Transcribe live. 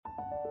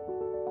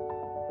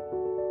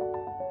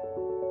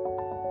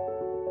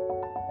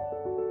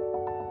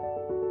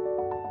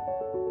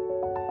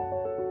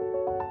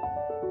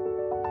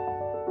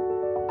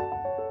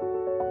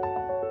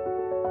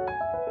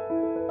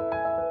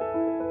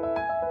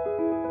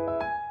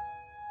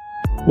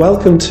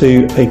Welcome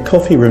to a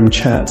coffee room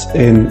chat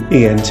in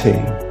ENT.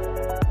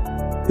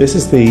 This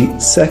is the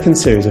second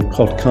series of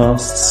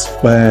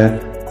podcasts where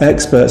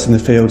experts in the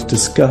field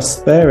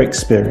discuss their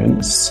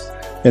experience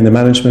in the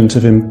management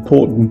of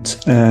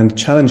important and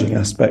challenging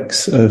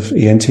aspects of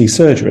ENT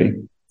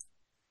surgery.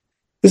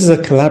 This is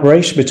a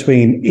collaboration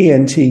between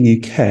ENT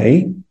UK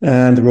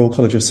and the Royal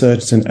College of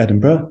Surgeons in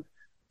Edinburgh,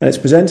 and it's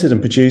presented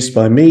and produced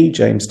by me,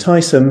 James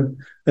Tyson,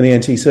 an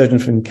ENT surgeon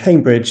from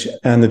Cambridge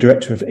and the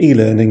Director of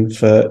e-learning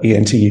for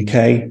ENT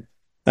UK,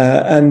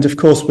 and of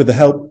course with the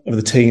help of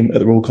the team at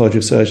the Royal College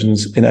of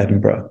Surgeons in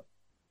Edinburgh.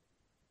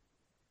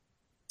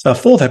 Our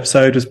fourth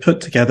episode was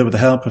put together with the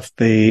help of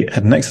the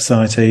Head and Neck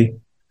Society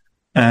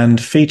and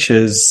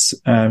features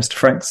Mr.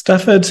 Frank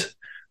Stafford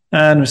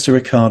and Mr.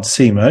 Ricard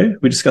Simo.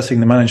 We're discussing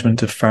the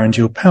management of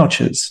pharyngeal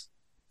pouches.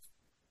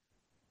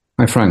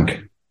 Hi, Frank.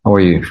 How are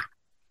you?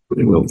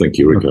 Pretty well, thank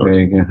you, Ricard.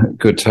 Okay,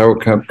 good. So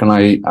can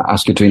I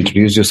ask you to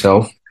introduce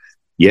yourself?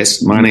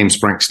 Yes, my name's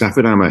Frank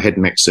Stafford. I'm a head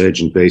and neck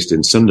surgeon based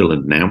in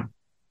Sunderland now.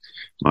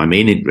 My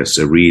main interests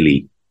are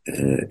really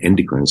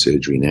endocrine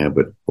surgery now,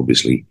 but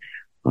obviously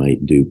I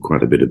do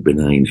quite a bit of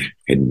benign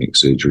head and neck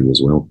surgery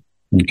as well.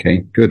 Okay,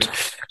 good.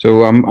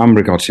 So I'm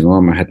Ricard Simo.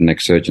 I'm a head and neck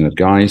surgeon at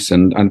Guy's,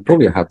 and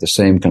probably have the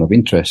same kind of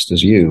interest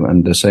as you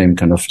and the same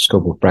kind of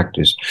scope of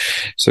practice.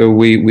 So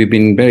we've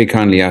been very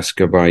kindly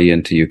asked by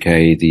ENT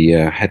UK,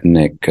 the Head and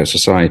Neck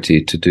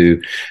Society, to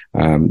do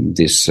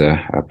this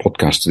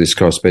podcast to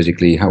discuss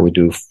basically how we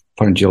do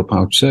pharyngeal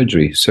pouch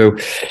surgery. So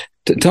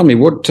tell me,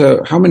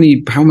 how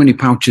many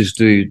pouches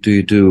do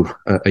you do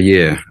a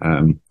year?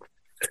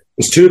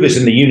 There's two of us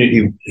in the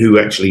unit who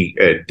actually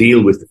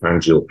deal with the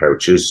pharyngeal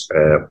pouches.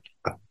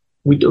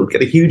 We don't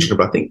get a huge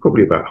number. I think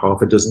probably about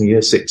half a dozen a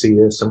year, 6 a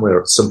year,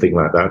 somewhere, something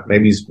like that.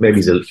 Maybe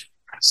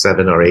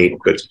 7 or 8,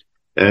 but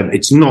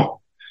it's not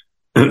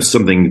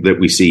something that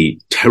we see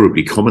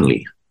terribly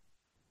commonly.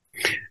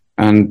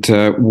 And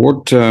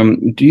what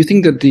do you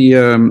think that the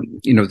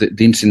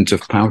incidence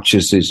of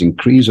pouches is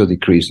increased or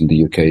decreased in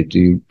the UK?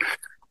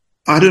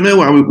 I don't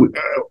know.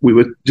 We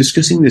were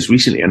discussing this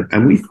recently,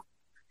 and we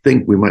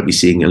think we might be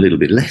seeing a little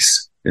bit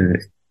less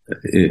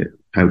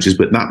pouches,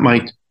 but that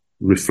might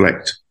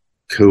reflect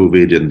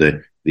COVID and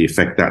the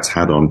effect that's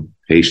had on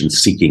patients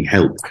seeking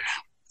help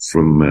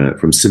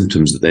from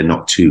symptoms that they're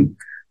not too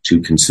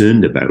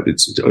concerned about.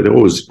 It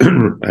always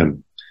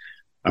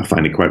I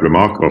find it quite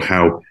remarkable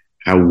how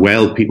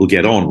well people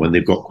get on when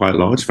they've got quite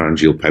large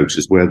pharyngeal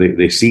pouches, where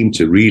they seem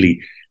to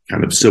really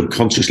kind of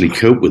subconsciously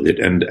cope with it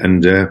and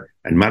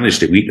manage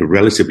to eat a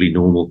relatively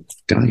normal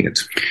diet.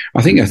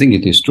 I think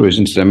it is true,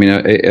 isn't it? I mean,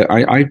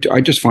 I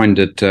just find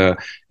that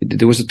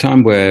there was a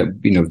time where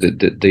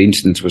the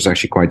incidence was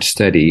actually quite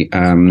steady,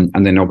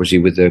 and then obviously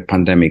with the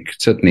pandemic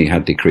certainly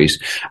had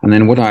decreased. And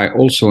then what I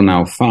also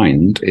now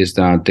find is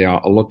that there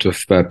are a lot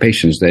of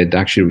patients that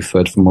actually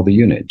referred from other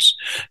units.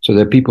 So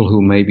there are people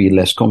who may be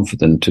less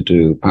confident to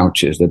do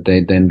pouches that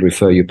they then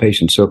refer your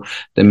patients. So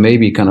there may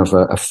be kind of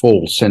a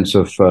false sense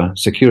of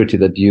security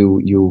that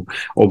you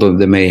although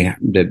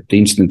the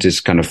incidence is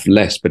kind of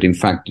less, but in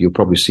fact you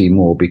probably see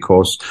more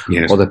because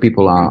other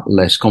people are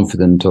less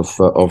confident of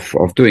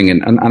doing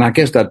it. And I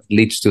guess that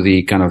leads to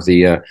the kind of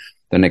the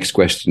next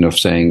question of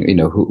saying,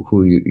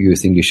 who you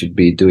think you should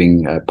be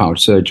doing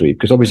pouch surgery.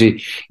 Because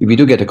obviously, if you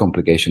do get a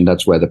complication,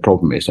 that's where the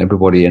problem is.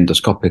 Everybody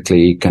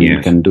endoscopically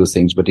can do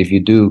things. But if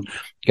you do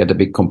get a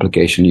big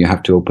complication, you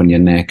have to open your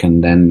neck,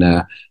 and then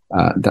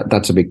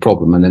that's a big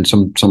problem. And then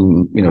some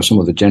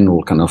of the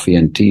general kind of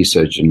ENT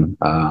surgeon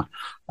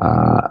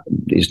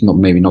is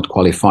maybe not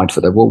qualified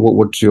for that.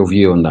 What's your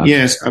view on that?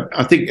 Yes,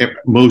 I think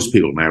most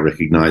people now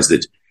recognise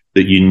that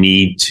you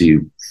need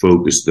to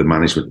focus the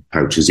management of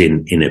pouches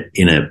in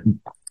a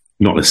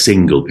not a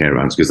single pair of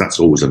hands, because that's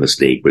always a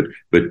mistake, but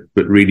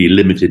really a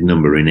limited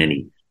number in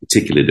any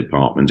particular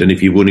department. And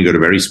if you've only got a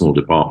very small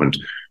department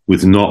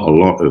with not a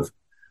lot of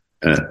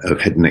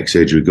head and neck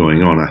surgery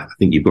going on, I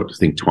think you've got to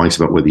think twice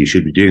about whether you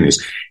should be doing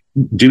this.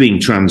 Doing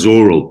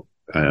transoral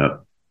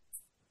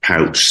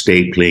pouch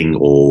stapling,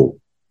 or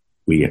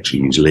we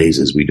actually use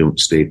lasers, we don't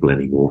staple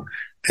anymore,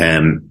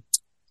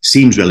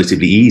 seems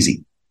relatively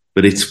easy,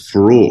 but it's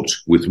fraught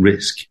with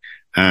risk.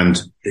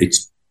 And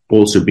it's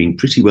also been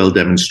pretty well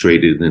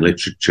demonstrated in the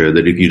literature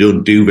that if you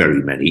don't do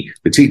very many,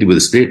 particularly with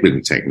a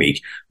stapling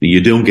technique, that you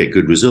don't get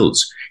good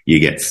results. You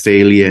get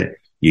failure,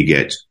 you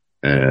get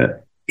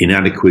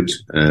inadequate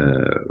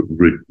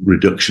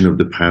reduction of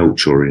the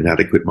pouch or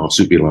inadequate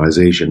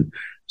marsupialization.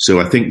 So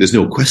I think there's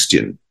no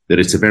question that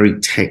it's a very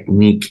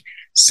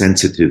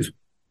technique-sensitive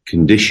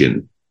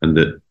condition, and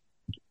that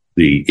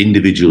the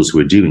individuals who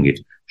are doing it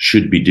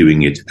should be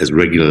doing it as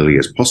regularly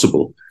as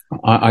possible.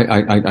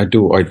 I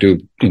do,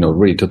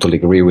 really totally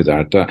agree with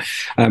that.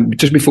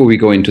 Just before we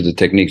go into the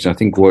techniques, I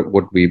think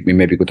what we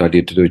may be a good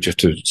idea to do is just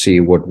to see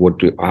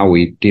how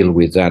we deal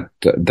with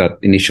that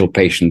initial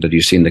patient that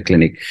you see in the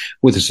clinic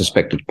with a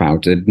suspected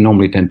pouch. They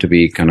normally tend to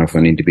be kind of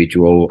an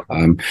individual,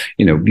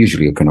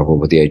 usually kind of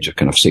over the age of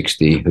kind of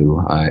 60,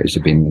 who has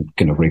been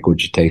kind of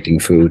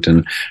regurgitating food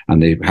and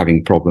they're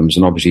having problems.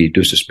 And obviously, you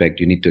do suspect,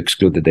 you need to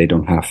exclude that they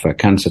don't have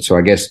cancer. So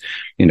I guess,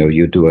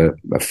 you do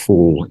a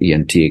full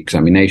ENT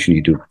examination.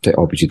 You do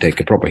obviously take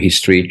a proper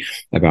history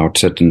about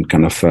certain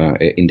kind of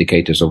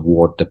indicators of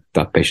what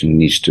that patient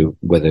needs to,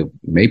 whether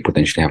may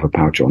potentially have a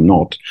pouch or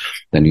not.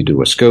 Then you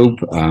do a scope.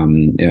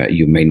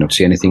 You may not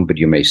see anything, but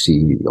you may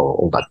see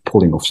all that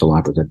pulling of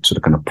saliva that sort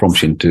of kind of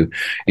prompts you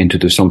into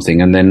do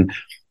something. And then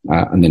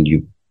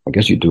you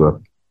do a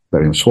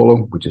barium swallow,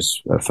 which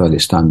is fairly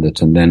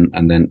standard, and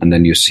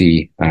then you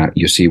see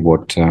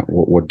what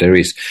there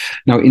is.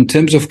 Now, in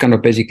terms of kind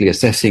of basically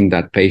assessing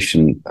that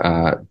patient,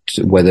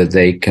 whether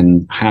they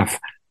can have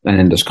an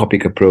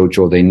endoscopic approach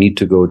or they need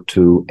to go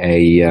to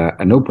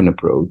an open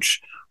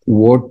approach,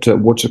 what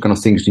sort of kind of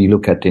things do you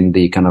look at in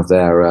the kind of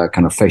their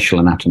kind of facial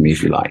anatomy,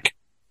 if you like?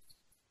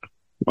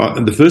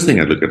 Well, the first thing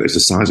I look at is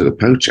the size of the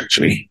pouch,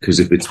 actually, because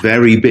if it's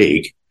very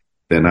big,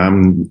 then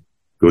I'm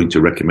going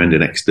to recommend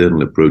an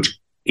external approach.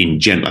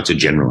 In general, that's a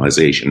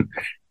generalization.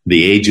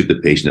 The age of the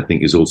patient, I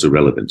think, is also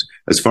relevant.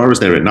 As far as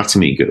their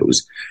anatomy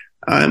goes,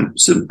 I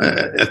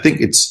think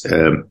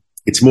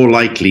it's more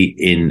likely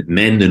in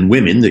men than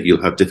women that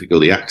you'll have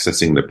difficulty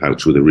accessing the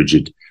pouch with a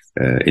rigid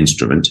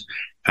instrument.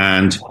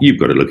 And you've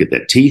got to look at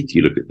their teeth.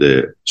 You look at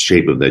the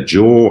shape of their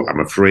jaw. I'm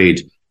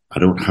afraid I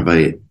don't have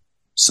a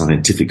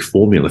scientific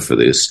formula for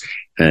this.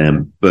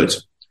 But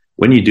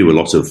when you do a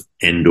lot of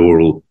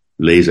endoral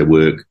laser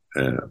work,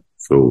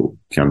 for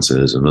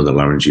cancers and other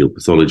laryngeal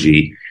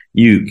pathology,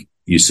 you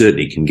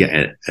certainly can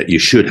you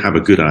should have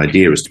a good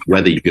idea as to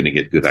whether you're going to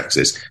get good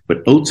access. But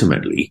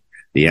ultimately,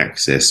 the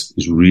access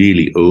is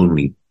really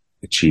only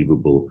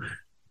achievable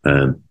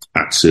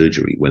at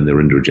surgery when they're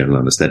under a general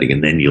anesthetic,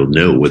 and then you'll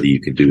know whether you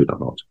can do it or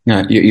not.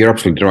 Yeah, you're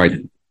absolutely right.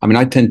 I mean,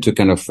 I tend to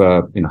kind of,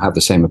 have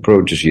the same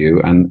approach as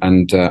you,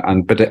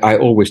 but I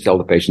always tell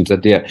the patients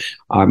that,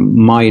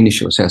 my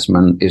initial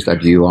assessment is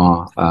that you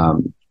are,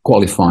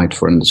 qualified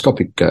for an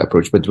endoscopic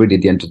approach, but really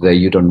at the end of the day,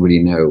 you don't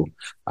really know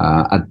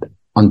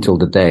until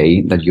the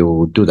day that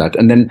you do that.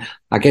 And then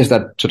I guess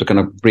that sort of kind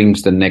of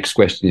brings the next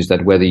question, is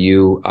that whether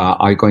you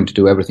are going to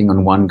do everything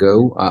on one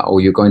go,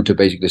 or you're going to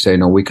basically say,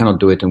 no, we cannot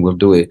do it and we'll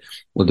do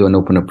an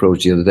open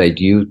approach the other day.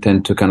 Do you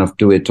tend to kind of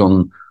do it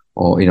on,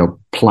 or,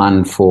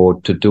 plan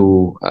to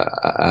do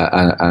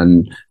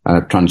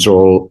a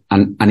transoral,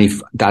 and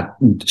if that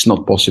is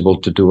not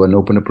possible, to do an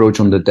open approach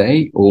on the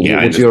day? Or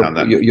yeah, what's I understand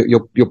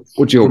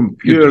that. From a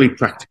purely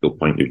practical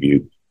point of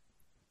view,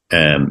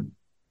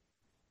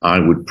 I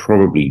would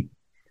probably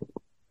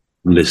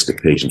list a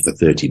patient for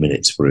 30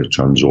 minutes for a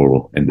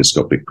transoral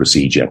endoscopic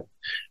procedure,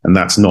 and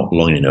that's not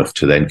long enough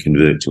to then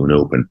convert to an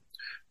open.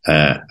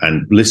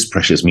 And list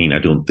pressures mean I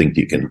don't think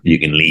you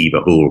can leave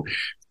a whole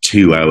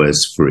 2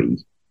 hours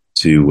free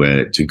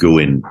to go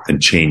in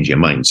and change your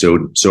mind.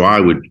 So I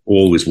would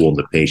always warn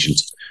the patient,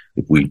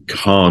 if we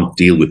can't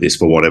deal with this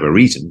for whatever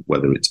reason,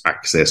 whether it's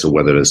access or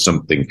whether there's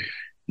something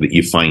that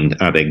you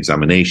find at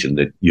examination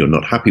that you're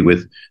not happy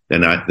with,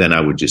 then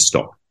I would just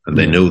stop. And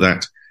they know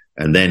that,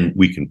 and then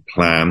we can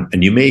plan.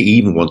 And you may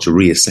even want to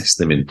reassess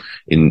them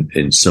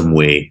in some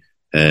way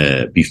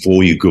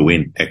before you go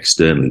in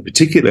externally.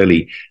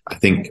 Particularly, I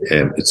think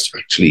it's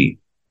actually,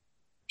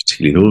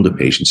 particularly in older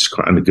patients, it's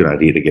quite a good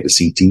idea to get a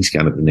CT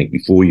scan of the neck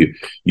before you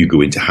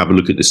go in, to have a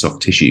look at the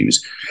soft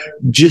tissues,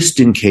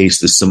 just in case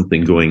there's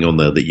something going on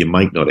there that you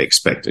might not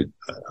expect.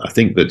 I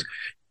think that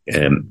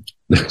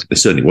there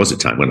certainly was a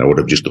time when I would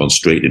have just gone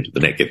straight into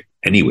the neck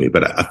anyway,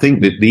 but I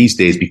think that these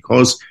days,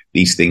 because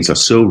these things are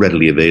so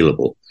readily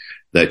available,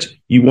 that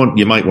you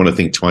might want to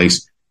think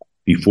twice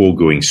before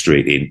going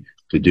straight in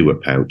to do a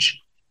pouch.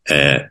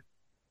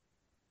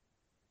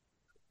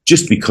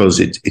 Just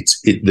because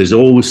there's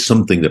always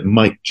something that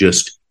might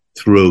just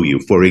throw you.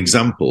 For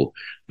example,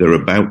 there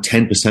are about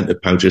 10%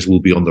 of pouches will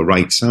be on the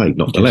right side,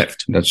 not the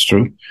left. That's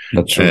true.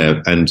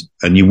 And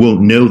you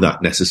won't know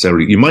that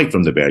necessarily. You might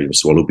from the barium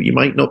swallow, but you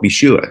might not be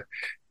sure.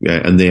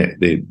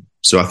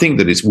 So I think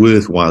that it's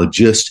worthwhile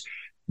just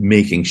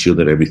making sure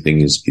that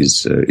everything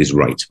is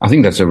right. I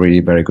think that's a really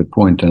very good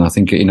point. And I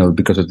think,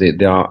 because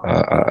they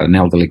are an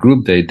elderly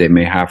group, they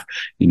may have,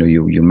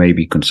 you may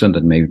be concerned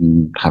that may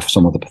have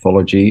some of the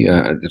pathology.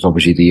 There's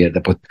obviously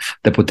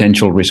the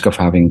potential risk of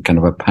having kind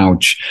of a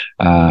pouch,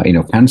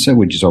 cancer,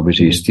 which is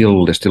obviously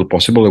still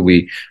possible.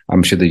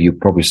 I'm sure that you've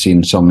probably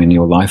seen some in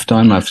your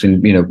lifetime. I've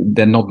seen,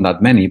 they're not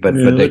that many, but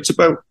it's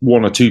about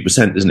 1 or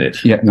 2%, isn't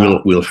it? Yeah.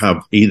 We'll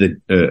have either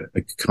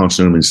a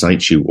carcinoma in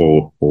situ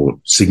or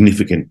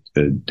significant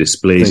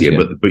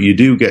dysplasia, but you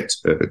do get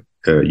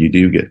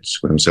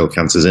squamous cell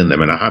cancers in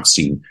them, and I have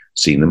seen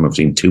them. I've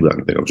seen 2 that I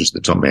can think of just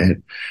at the top of my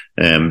head,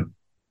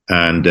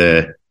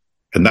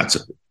 and that's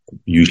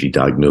usually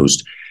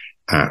diagnosed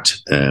at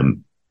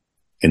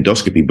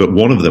endoscopy. But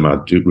one of them, I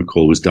do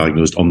recall, was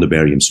diagnosed on the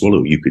barium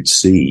swallow. You could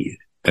see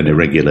an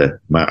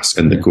irregular mass,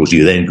 and of course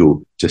you then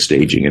go to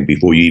staging, and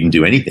before you even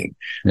do anything.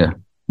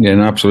 Yeah,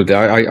 no, absolutely.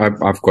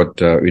 I've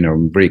got,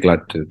 I'm very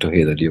glad to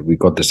hear that we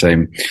got the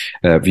same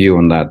view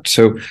on that.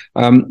 So,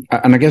 and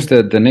I guess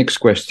the next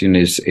question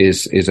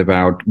is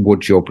about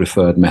what's your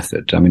preferred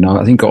method? I mean,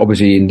 I think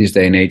obviously in this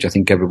day and age, I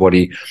think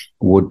everybody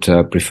would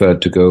prefer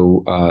to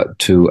go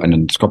to an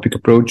endoscopic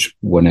approach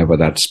whenever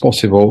that's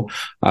possible.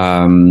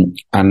 And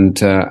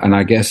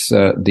I guess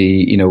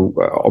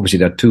obviously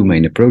there are two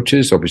main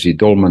approaches. Obviously,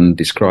 Dolman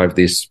described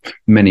this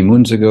many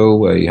moons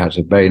ago. He has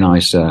a very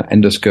nice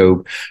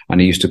endoscope,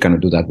 and he used to kind of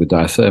do that with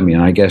diathermy.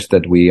 And I guess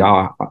that we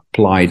are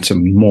applied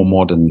some more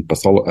modern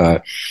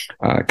kind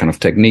of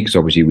techniques.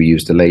 Obviously, we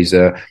use the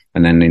laser,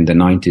 and then in the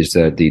 90s,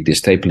 the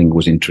stapling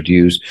was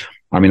introduced.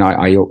 I mean,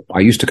 I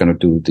used to kind of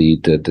do the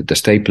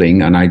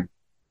stapling, and I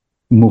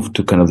moved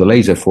to kind of the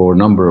laser for a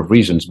number of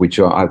reasons, which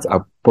I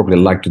probably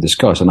like to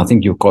discuss. And I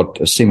think you've got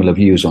similar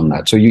views on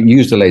that. So you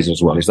use the laser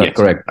as well. Is that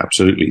correct?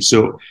 Absolutely.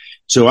 So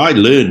I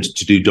learned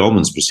to do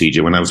Dolman's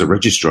procedure when I was a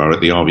registrar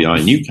at the RVI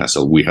in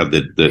Newcastle. We had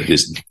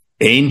this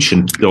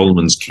ancient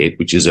Dolman's kit,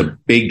 which is a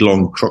big,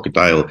 long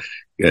crocodile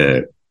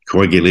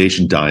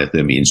coagulation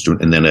diathermy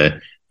instrument, and then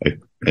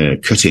a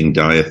cutting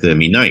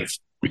diathermy knife.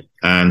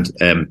 And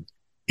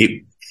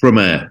it, from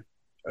a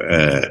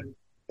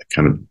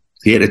kind of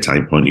theatre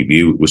time point of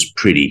view, it was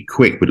pretty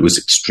quick, but it was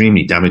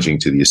extremely damaging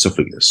to the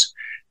esophagus.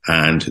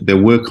 And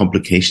there were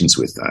complications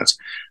with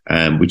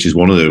that, which is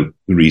one of the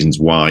reasons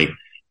why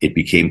it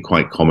became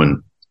quite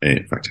common.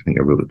 In fact, I think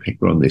I wrote a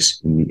paper on this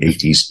in the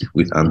 80s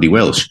with Andy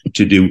Welsh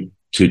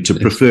to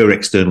prefer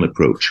external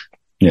approach.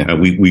 Yeah.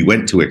 We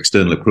went to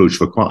external approach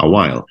for quite a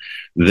while.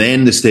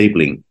 Then the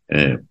stapling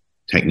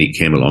technique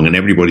came along, and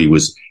everybody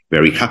was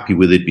very happy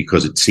with it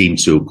because it seemed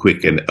so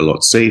quick and a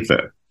lot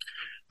safer.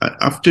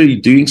 After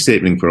doing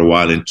stapling for a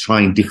while and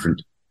trying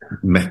different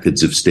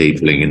methods of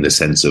stapling in the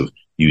sense of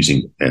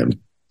using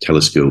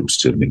telescopes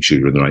to make sure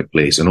you're in the right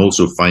place, and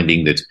also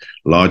finding that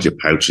larger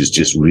pouches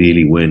just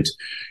really weren't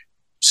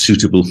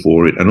suitable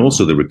for it, and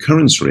also the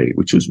recurrence rate,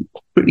 which was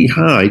pretty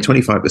high,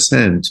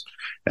 25%.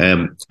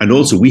 And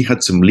also we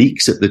had some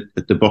leaks at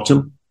the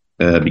bottom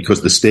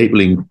because the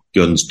stapling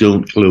guns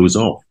don't close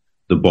off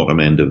the bottom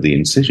end of the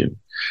incision.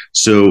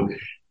 So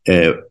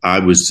I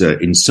was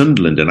in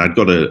Sunderland, and I'd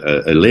got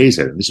a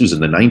laser. This was in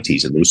the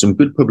 90s, and there were some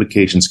good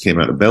publications came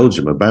out of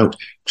Belgium about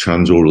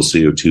transoral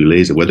CO2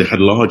 laser, where they had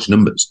large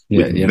numbers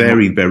with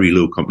very, very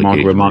low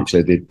complications. Mark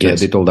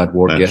did all that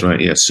work. That's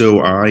right, yeah. So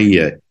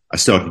I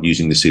started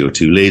using the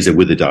CO2 laser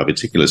with the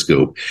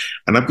diverticuloscope,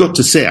 and I've got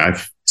to say,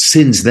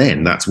 since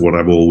then, that's what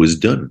I've always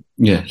done.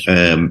 Yes.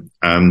 And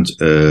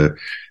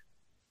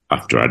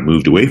after I'd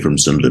moved away from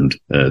Sunderland,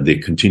 they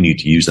continued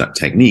to use that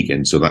technique,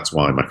 and so that's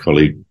why my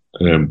colleague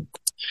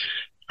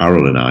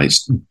Harold and I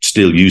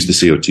still use the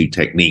CO2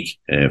 technique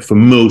for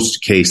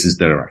most cases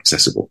that are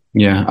accessible.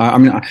 Yeah, I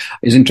mean,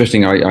 it's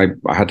interesting. I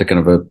had a kind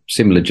of a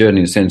similar journey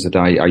in the sense that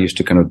I used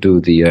to kind of do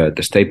the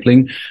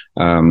stapling,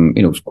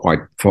 quite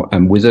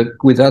with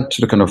that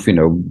sort of kind of,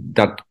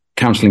 that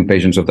counseling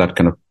patients of that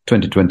kind of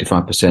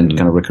 20-25%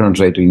 kind of recurrence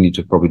rate, you need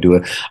to probably do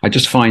it. I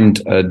just find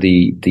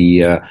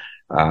the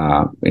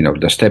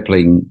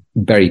stapling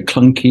very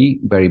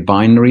clunky, very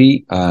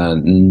binary.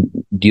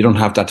 You don't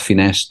have that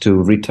finesse to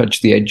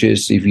retouch the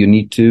edges if you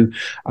need to.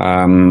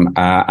 And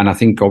I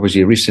think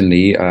obviously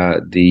recently,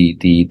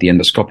 the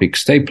endoscopic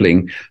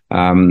stapling,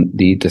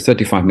 the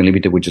 35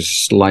 millimeter, which is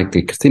a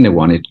slightly thinner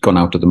one, it's gone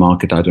out of the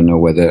market. I don't know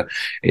whether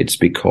it's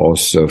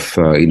because of,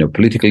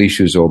 political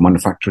issues or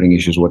manufacturing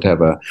issues,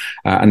 whatever.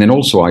 And then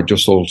also, I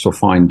just also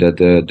find that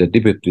the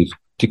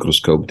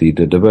diverticuloscope, the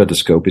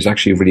divertoscope, is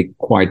actually really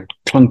quite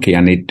clunky,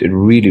 and it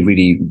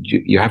really,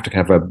 you have to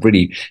have a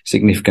really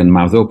significant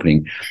mouth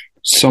opening.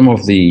 Some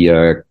of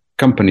the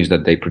companies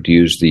that they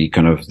produce the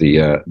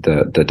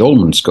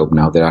Dolman scope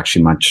now, they're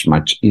actually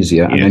much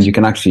easier, yes. And then you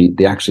can actually,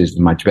 the access is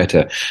much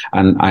better.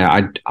 And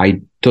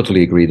I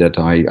totally agree that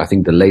I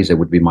think the laser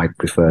would be my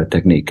preferred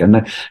technique.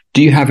 And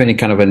do you have any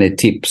kind of any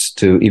tips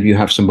to, if you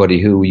have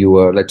somebody who you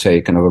are, let's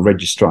say, kind of a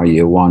registrar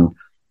year one,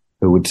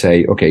 who would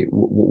say, okay,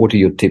 what are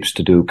your tips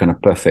to do kind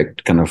of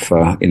perfect kind of,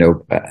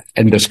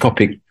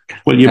 endoscopic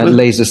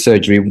laser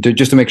surgery,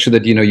 just to make sure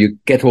that, you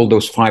get all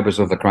those fibers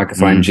of the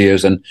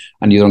cricopharyngeals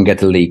and you don't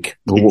get a leak?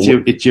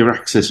 It's your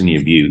access and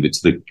your view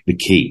that's the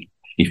key.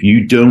 If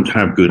you don't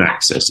have good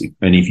access,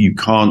 and if you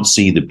can't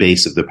see the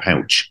base of the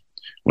pouch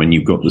when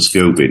you've got the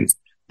scope in,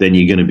 then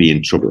you're going to be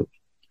in trouble.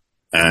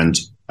 And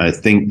I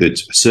think that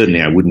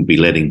certainly I wouldn't be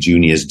letting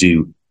juniors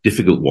do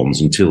difficult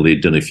ones until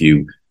they'd done a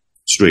few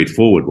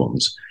straightforward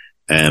ones.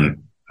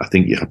 I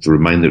think you have to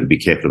remind them to be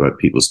careful about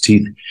people's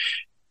teeth.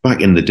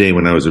 Back in the day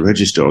when I was a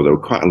registrar, there were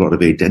quite a lot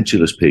of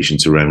edentulous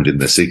patients around in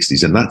the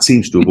 60s, and that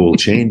seems to have all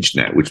changed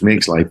now, which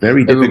makes life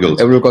very difficult.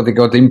 Everybody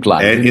got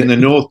implants. In the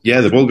north, yeah,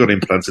 they've all got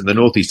implants. In the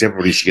northeast,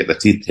 everybody should get their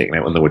teeth taken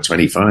out when they were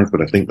 25,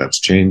 but I think that's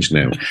changed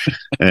now.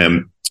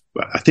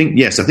 But I think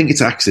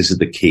it's access is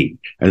the key.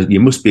 And you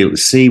must be able to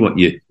see what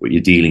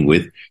you're dealing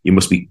with. You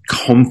must be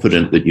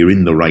confident that you're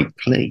in the right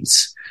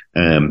place.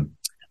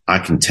 I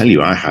can tell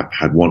you, I have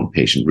had one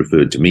patient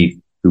referred to me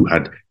who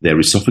had their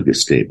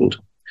esophagus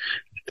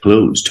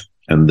closed,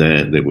 and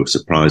they were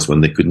surprised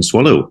when they couldn't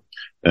swallow.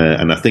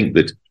 And I think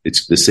that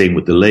it's the same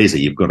with the laser.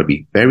 You've got to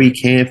be very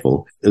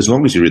careful as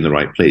long as you're in the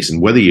right place.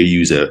 And whether you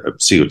use a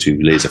CO2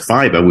 laser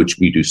fiber, which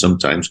we do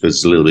sometimes because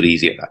it's a little bit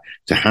easier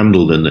to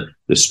handle than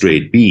the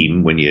straight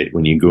beam when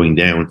you're going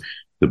down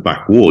the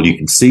back wall, you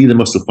can see the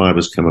muscle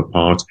fibers come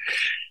apart.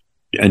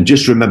 And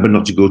just remember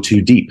not to go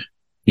too deep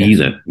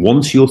either.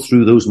 Once you're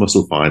through those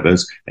muscle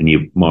fibers and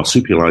you've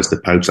marsupialized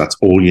the pouch, that's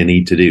all you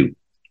need to do.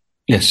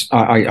 Yes,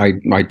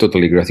 I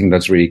totally agree. I think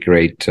that's really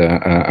great,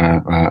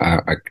 a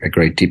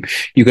great tip.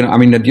 The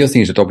other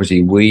thing is that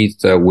obviously with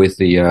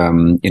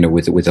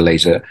the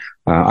laser,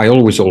 I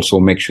always also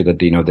make sure that,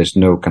 there's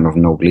no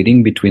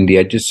bleeding between the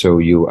edges. So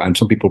and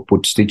some people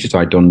put stitches.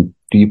 Do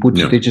you put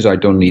stitches? I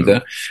don't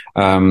either.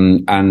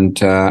 And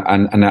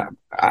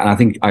I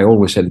think I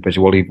always said to the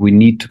patient, well, if we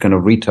need to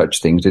retouch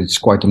things, it's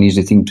quite an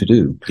easy thing to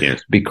do.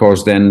 Yes.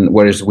 Because then,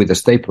 whereas with a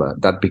stapler,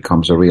 that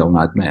becomes a real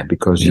nightmare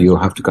because you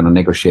have to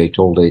negotiate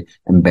all the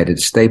embedded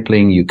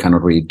stapling. You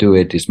cannot really do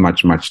it. It's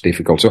much, much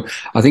difficult. So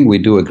I think we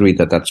do agree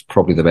that that's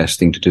probably the best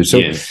thing to do. So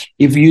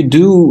if you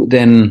do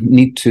then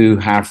need to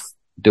have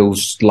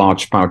those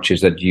large pouches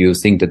that you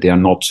think that they are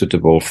not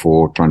suitable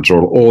for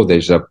transoral, or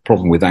there's a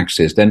problem with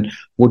access, then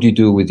what do you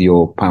do with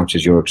your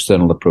pouches, your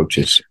external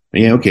approaches?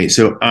 Yeah, okay.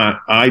 So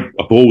I've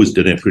always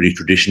done a pretty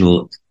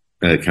traditional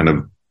kind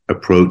of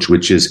approach,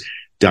 which is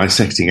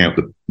dissecting out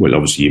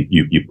obviously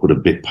you put a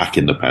bit pack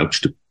in the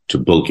pouch to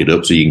bulk it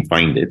up so you can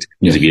find it.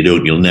 Because if you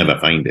don't, you'll never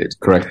find it.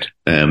 Correct.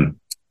 And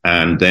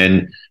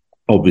then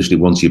obviously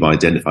once you've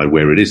identified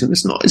where it is, and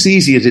it's not as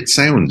easy as it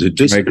sounds. It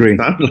just sounds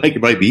like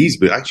it might be easy,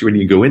 but actually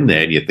when you go in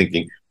there and you're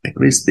thinking,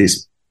 where is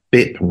this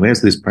bit?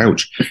 Where's this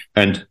pouch?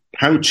 And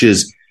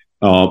pouches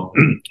are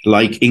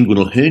like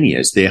inguinal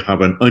hernias. They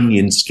have an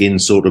onion skin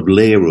sort of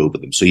layer over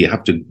them. So you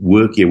have to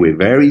work your way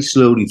very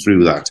slowly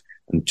through that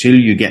until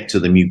you get to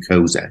the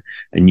mucosa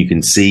and you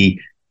can see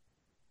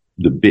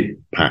the bit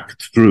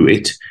packed through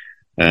it.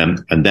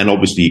 And then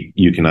obviously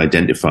you can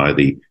identify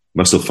the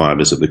muscle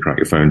fibers of the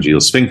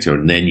cricopharyngeal sphincter,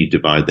 and then you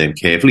divide them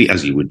carefully,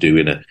 as you would do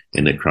in a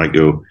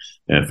cricopharyngeal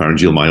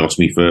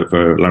myotomy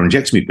for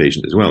laryngectomy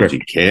patient as well. Correct. So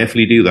you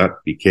carefully do that.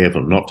 Be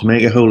careful not to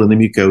make a hole in the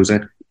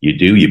mucosa.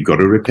 You've got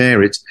to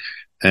repair it.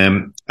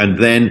 And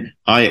then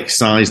I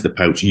excise the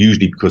pouch,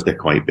 usually because they're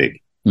quite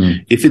big.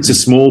 If it's a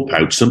small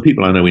pouch, some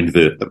people I know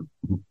invert them.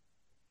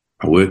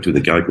 I worked with a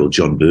guy called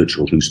John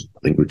Birchall, who's, I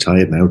think,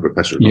 retired now,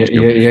 professor at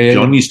Nottingham.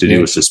 John used to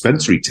do a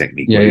suspensory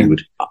technique where he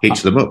would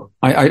hitch them up.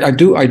 I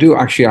do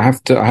actually. I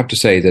have to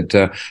say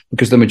that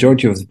because the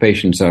majority of the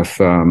patients are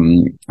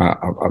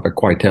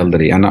quite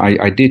elderly, and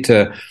I did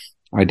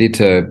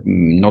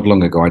not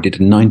long ago. I did a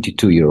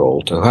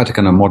 92-year-old who had a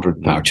kind of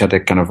moderate pouch, had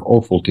a kind of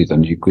awful teeth,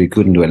 and you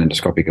couldn't do an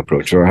endoscopic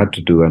approach. So I had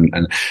to do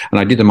and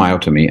I did a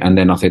myotomy, and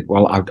then I thought,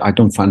 well, I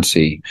don't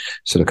fancy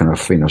sort of kind of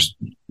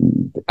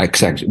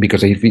exact,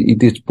 because if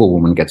this poor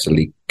woman gets a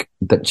leak,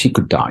 that she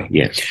could die.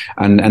 Yes,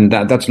 and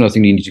that's another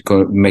thing you need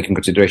to make in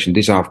consideration.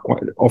 These are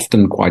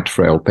often quite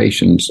frail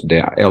patients. They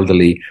are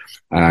elderly.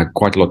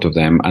 Quite a lot of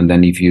them, and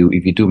then if you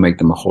do make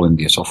them a hole in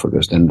the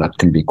esophagus, then that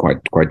can be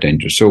quite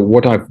dangerous. So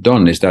what I've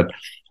done is that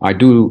I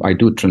do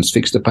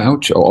transfix the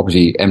pouch, or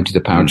obviously empty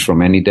the pouch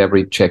from any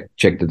debris, check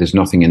that there's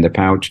nothing in the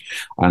pouch,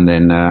 and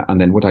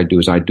then what I do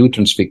is I do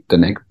transfix the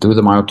neck, do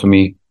the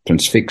myotomy,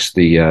 transfix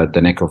the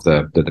neck of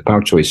the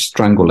pouch, so I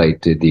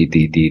strangulate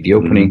the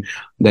opening,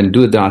 then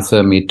do a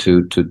diathermy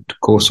to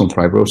cause some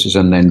fibrosis,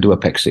 and then do a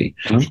PECSI.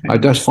 Okay. I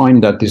just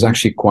find that is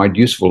actually quite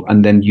useful,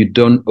 and then you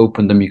don't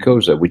open the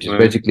mucosa, which is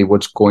basically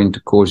what's going to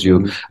cause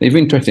you. It's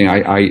interesting.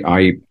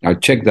 I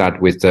checked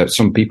that with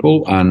some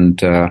people, and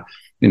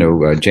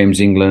James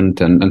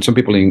England and some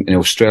people in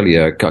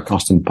Australia,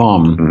 Carsten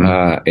Palm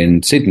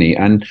in Sydney,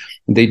 and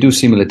they do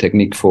similar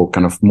technique for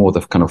kind of more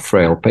the kind of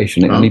frail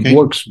patient, and it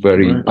works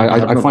very.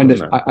 Right. I find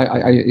that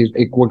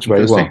it works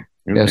very well. Okay.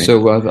 Yeah,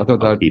 so I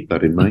thought I'll keep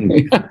that in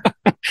mind.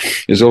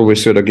 There's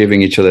always sort of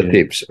giving each other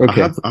tips.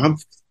 Okay, I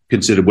have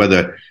considered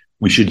whether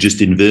we should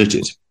just invert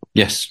it.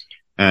 Yes.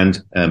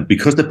 And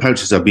because the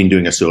pouches I've been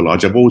doing are so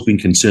large, I've always been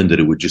concerned that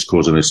it would just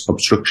cause an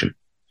obstruction.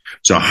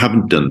 So I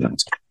haven't done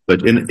that.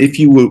 But if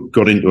you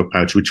got into a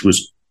pouch which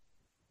was,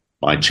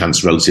 by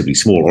chance, relatively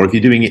small, or if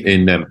you're doing it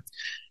in,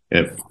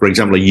 for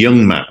example, a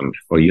young man,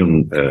 or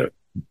young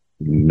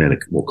men are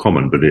more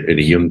common, but in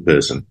a young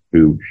person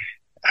who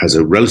has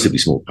a relatively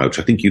small pouch,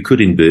 I think you could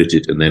invert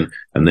it and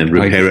then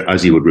repair it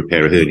as you would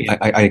repair a hernia.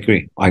 I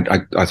agree.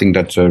 I think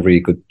that's a really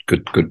good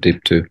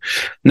tip too.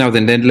 Now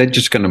then let's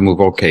just kind of move.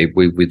 Okay,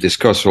 we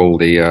discuss all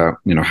the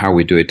how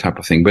we do it type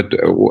of thing, but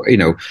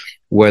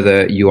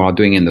whether you are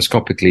doing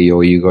endoscopically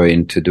or you go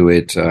in to do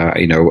it,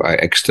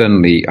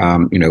 externally,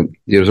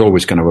 there's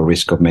always kind of a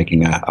risk of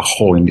making a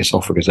hole in the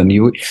esophagus. And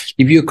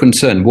if you're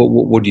concerned,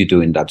 what do you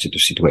do in that sort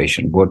of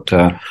situation? Well,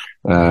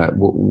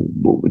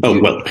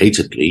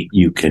 patently,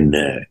 you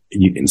can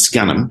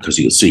scan them because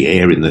you'll see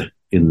air in the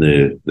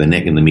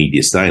neck and the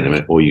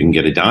mediastinum, or you can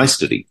get a dye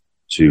study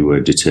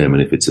to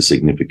determine if it's a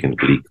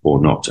significant leak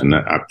or not. And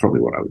probably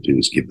what I would do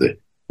is give the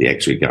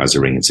X-ray guys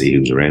a ring and see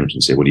who's around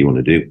and say, what do you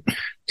want to do?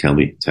 Tell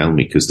me,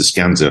 because the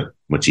scans are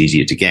much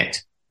easier to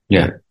get.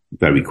 Yeah.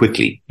 Very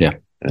quickly. Yeah.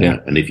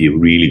 And if you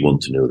really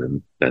want to know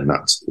them, then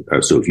that's,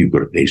 so if you've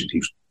got a patient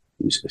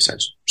who's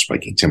essentially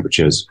spiking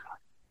temperatures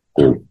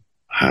or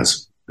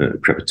has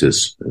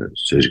crepitus,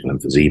 surgical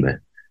emphysema,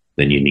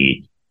 then you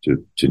need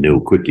to know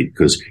quickly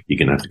because you're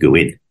going to have to go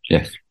in.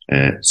 Yes.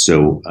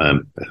 So I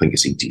think a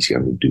CT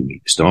scan would do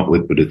need to start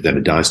with, but then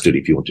a dye study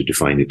if you want to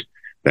define it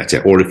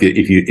better. Or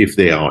if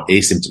they are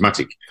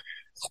asymptomatic,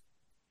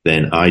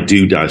 then I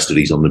do dye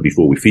studies on them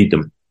before we feed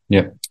them.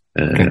 Yeah.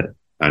 Okay.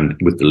 And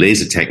with the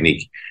laser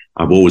technique,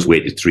 I've always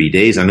waited 3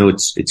 days. I know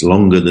it's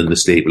longer than the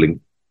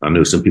stapling. I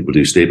know some people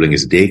do stapling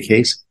as a day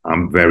case.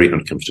 I'm very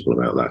uncomfortable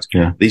about that.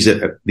 Yeah. These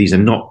are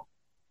not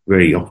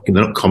very often.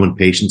 They're not common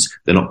patients.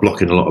 They're not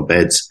blocking a lot of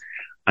beds.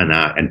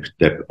 And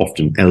they're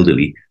often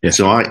elderly. Yeah.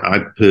 So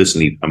I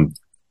personally am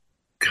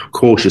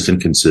cautious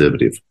and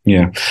conservative.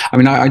 Yeah, I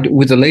mean, I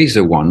with the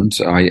laser ones,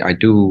 I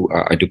do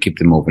keep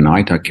them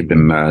overnight. I keep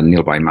them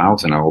nil by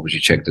mouth, and I obviously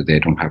check that they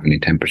don't have any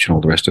temperature and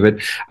all the rest of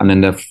it. And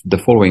then the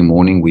following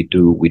morning, we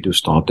do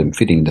start them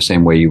fitting the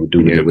same way you would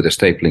do with a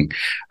stapling.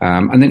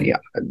 And then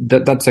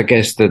that's I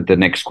guess the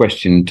next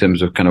question in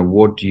terms of kind of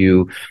what do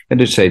you,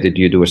 let us say that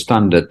you do a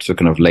standard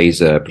kind of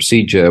laser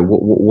procedure.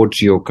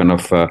 What's your kind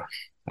of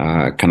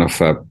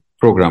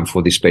program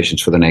for these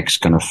patients for the next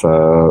kind of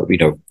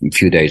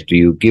few days? Do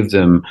you give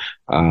them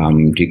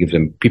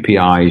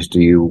PPIs?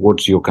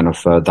 What's your kind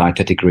of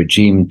dietetic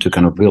regime to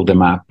kind of build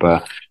them up?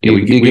 Do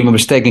you give them a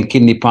steak and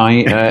kidney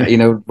pie?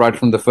 Right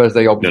from the first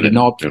day? Obviously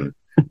not. No.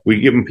 We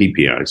give them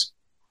PPIs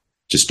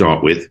to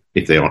start with.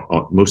 If they are,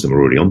 most of them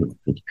are already on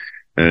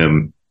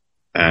them.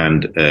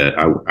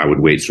 I would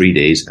wait 3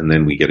 days, and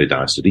then we get a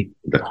dye study,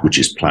 which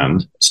is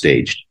planned,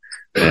 staged.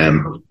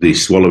 The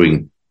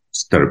swallowing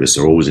therapists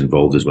are always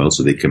involved as well,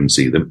 so they come and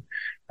see them.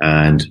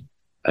 And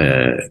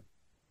I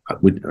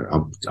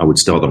would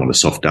start them on a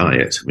soft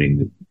diet. I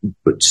mean,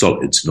 but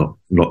solids,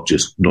 not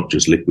just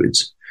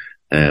liquids.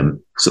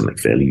 Something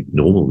fairly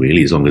normal,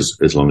 really, as long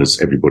as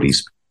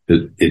everybody's.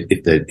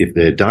 If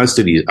their diet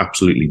study is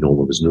absolutely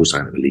normal, there's no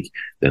sign of a leak,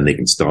 then they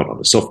can start on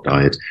a soft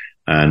diet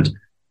and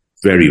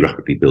very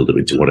rapidly build them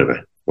into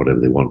whatever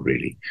they want,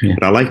 really. Yeah.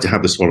 But I like to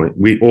have the swallowing.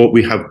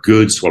 We have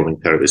good swallowing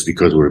therapists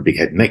because we're a big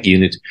head and neck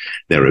unit.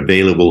 They're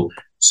available.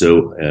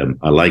 So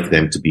I like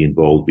them to be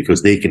involved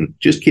because they can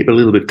just keep a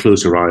little bit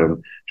closer eye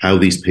on how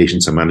these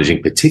patients are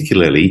managing,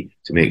 particularly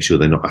to make sure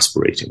they're not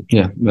aspirating.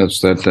 Yeah,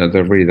 that's a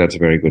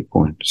very good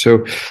point.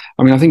 So,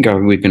 I mean, I think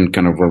we can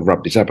kind of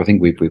wrap this up. I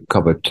think we've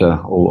covered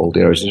all the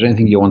areas. Is there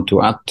anything you want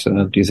to add,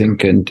 do you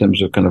think, in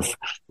terms of kind of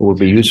what would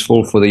be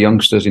useful for the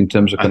youngsters in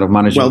terms of kind of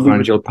managing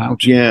pharyngeal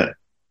pouch? Yeah.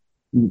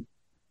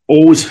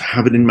 Always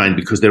have it in mind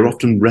because they're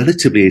often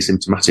relatively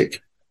asymptomatic.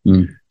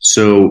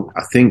 So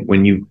I think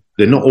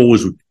they're not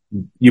always,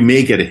 you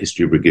may get a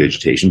history of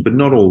regurgitation, but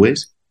not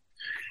always.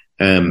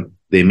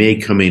 They may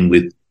come in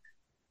with,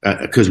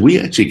 because we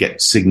actually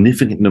get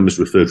significant numbers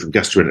referred from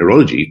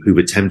gastroenterology who've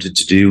attempted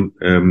to do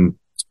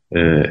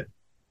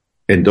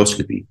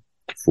endoscopy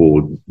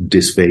for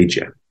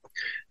dysphagia,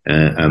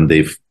 and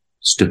they've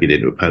stuck it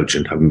into a pouch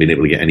and haven't been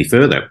able to get any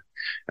further.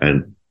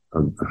 And I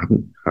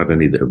haven't had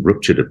any that have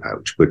ruptured a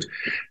pouch, but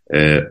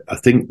I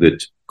think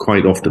that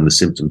quite often the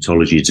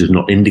symptomatology does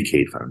not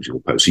indicate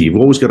pharyngeal pouch. So you've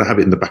always got to have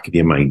it in the back of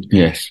your mind.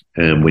 Yes.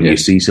 When you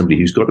see somebody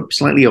who's got a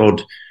slightly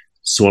odd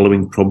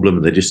swallowing problem,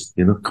 and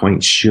they're not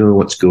quite sure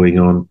what's going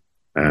on.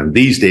 And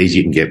these days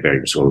you can get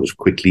barium swallows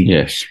quickly.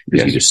 Yes.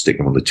 Because you just stick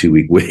them on the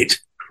 2-week wait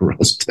or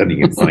else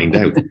telling and find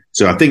out.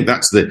 So I think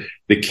that's the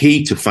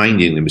key to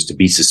finding them is to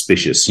be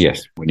suspicious.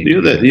 Yes.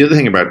 The other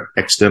thing about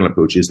external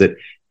approach is that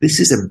this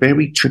is a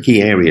very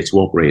tricky area to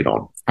operate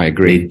on. I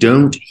agree. They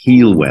don't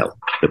heal well.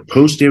 The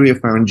posterior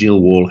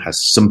pharyngeal wall has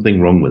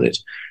something wrong with it.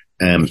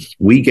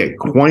 We get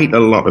quite a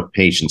lot of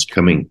patients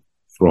coming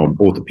from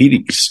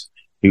orthopedics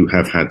who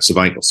have had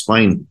cervical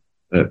spine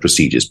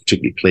procedures,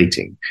 particularly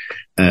plating,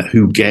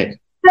 who get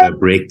a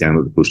breakdown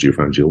of the posterior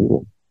pharyngeal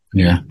wall.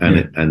 Yeah.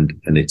 And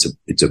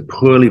it's a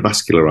poorly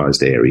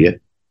vascularized area.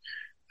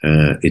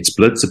 Its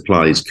blood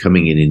supply is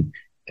coming in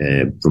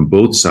from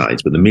both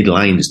sides, but the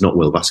midline is not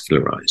well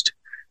vascularized.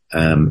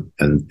 And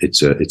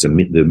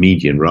the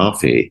median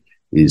raphe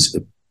is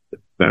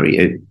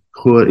very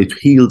poor. It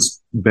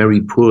heals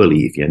very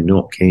poorly if you're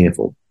not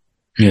careful.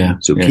 Yeah.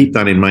 So keep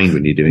that in mind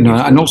when you're doing it.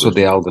 And also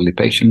the elderly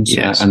patients,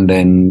 yes. And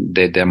then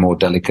they're more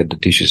delicate. The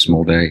tissue is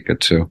more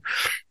delicate. So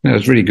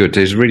it's really good.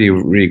 It's really,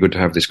 really good to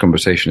have this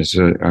conversation.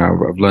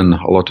 I've learned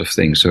a lot of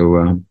things.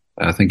 So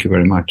thank you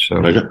very much. So,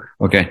 pleasure.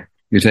 Okay.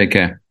 You take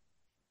care.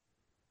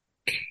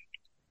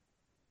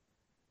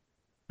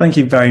 Thank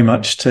you very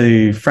much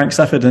to Frank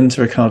Stafford and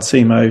to Ricard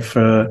Simo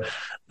for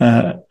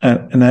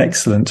an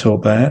excellent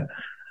talk there.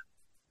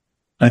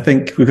 I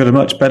think we've got a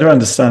much better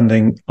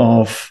understanding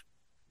of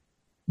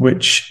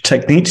which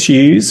techniques to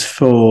use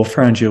for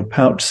pharyngeal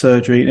pouch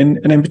surgery, and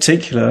in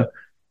particular,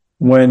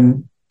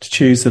 when to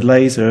choose the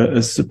laser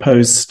as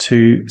opposed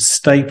to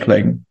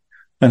stapling,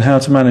 and how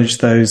to manage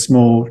those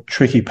more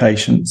tricky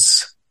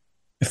patients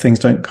if things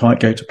don't quite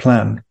go to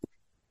plan.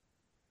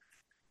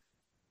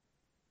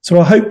 So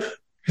I hope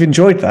you've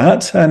enjoyed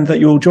that, and that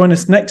you'll join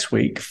us next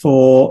week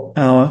for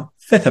our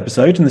 5th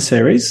episode in the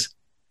series,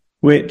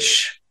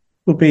 which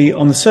will be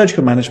on the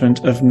surgical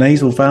management of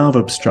nasal valve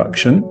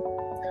obstruction.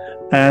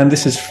 And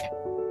this is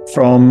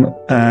from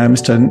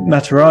Mr.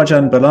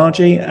 Natarajan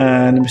Balaji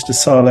and Mr.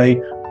 Saleh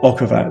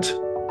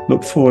Okavat.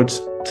 Look forward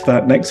to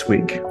that next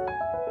week.